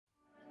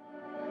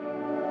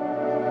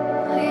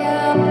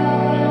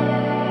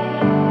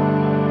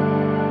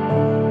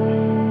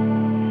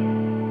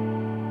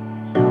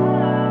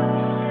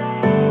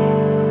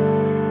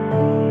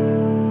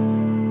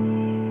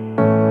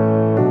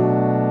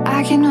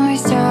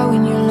always start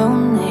when you're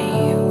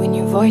lonely, when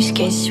your voice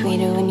gets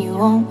sweeter when you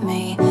want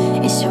me.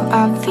 It's so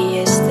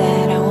obvious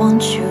that I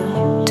want you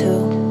to.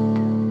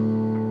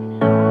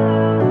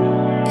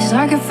 'Cause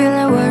I can feel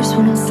it worse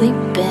when I'm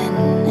sleeping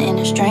in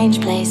a strange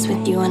place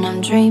with you and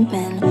I'm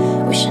dreaming,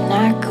 wishing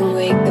I could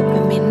wake up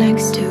and be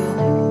next to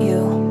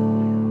you.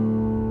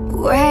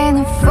 When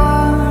the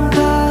phone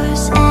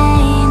calls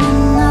ain't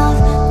enough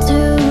to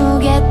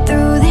get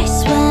through this,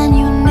 when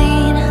you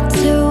need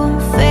to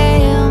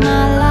feel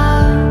my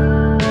love,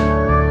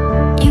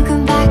 you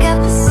can pack up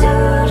a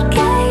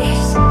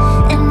suitcase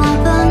and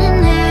hop on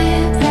an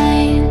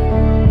airplane.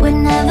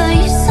 Whenever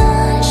your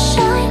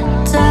sunshine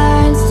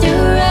turns to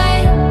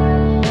rain,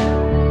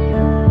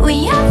 when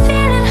you're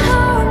feeling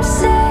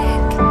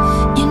homesick,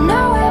 you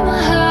know where my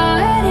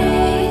heart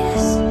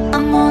is.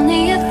 I'm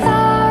only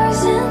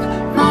 1,000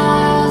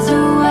 miles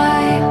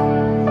away.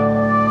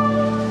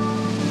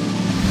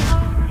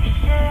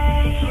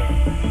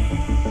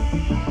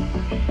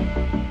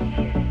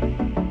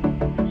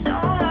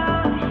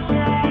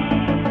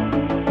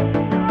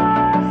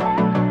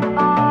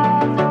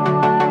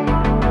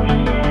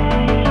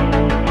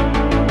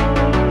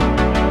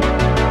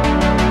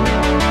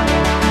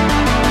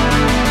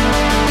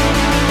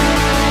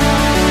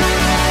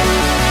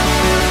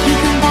 You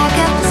can pack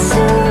up a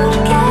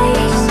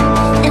suitcase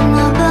and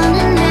hop on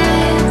an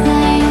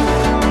airplane.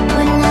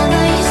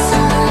 Whenever your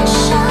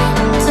sunshine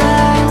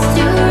turns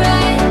to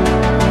rain,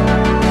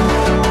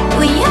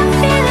 when you're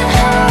feeling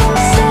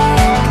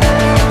homesick,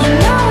 you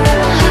know where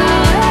my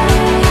heart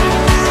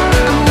is.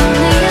 I'm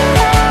only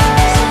 1,000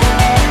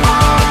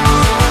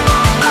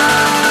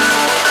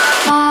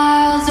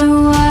 miles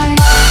away.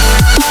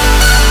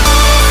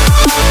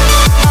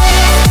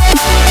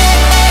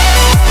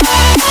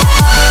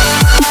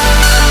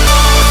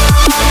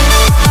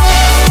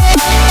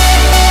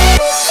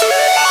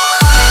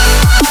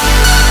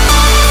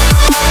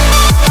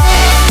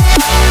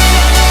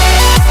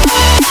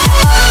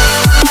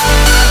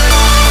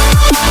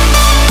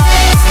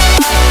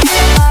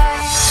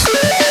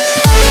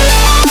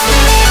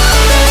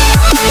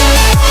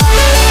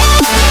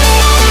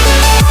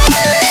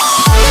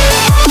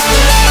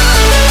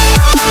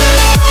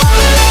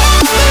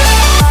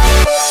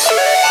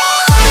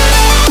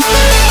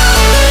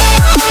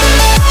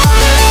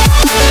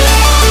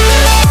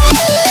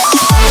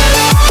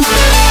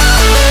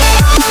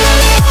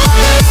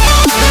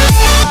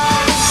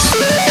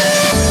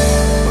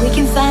 We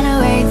can find a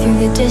way through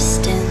the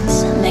distance,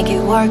 make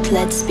it work,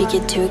 let's speak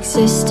it to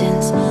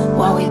existence,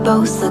 while we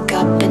both look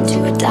up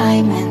into a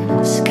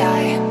diamond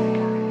sky.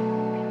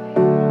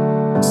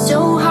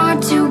 So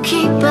hard to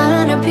keep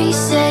under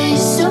pieces,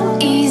 so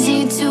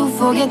easy to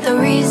forget the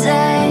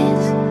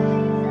reasons,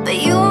 but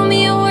you and me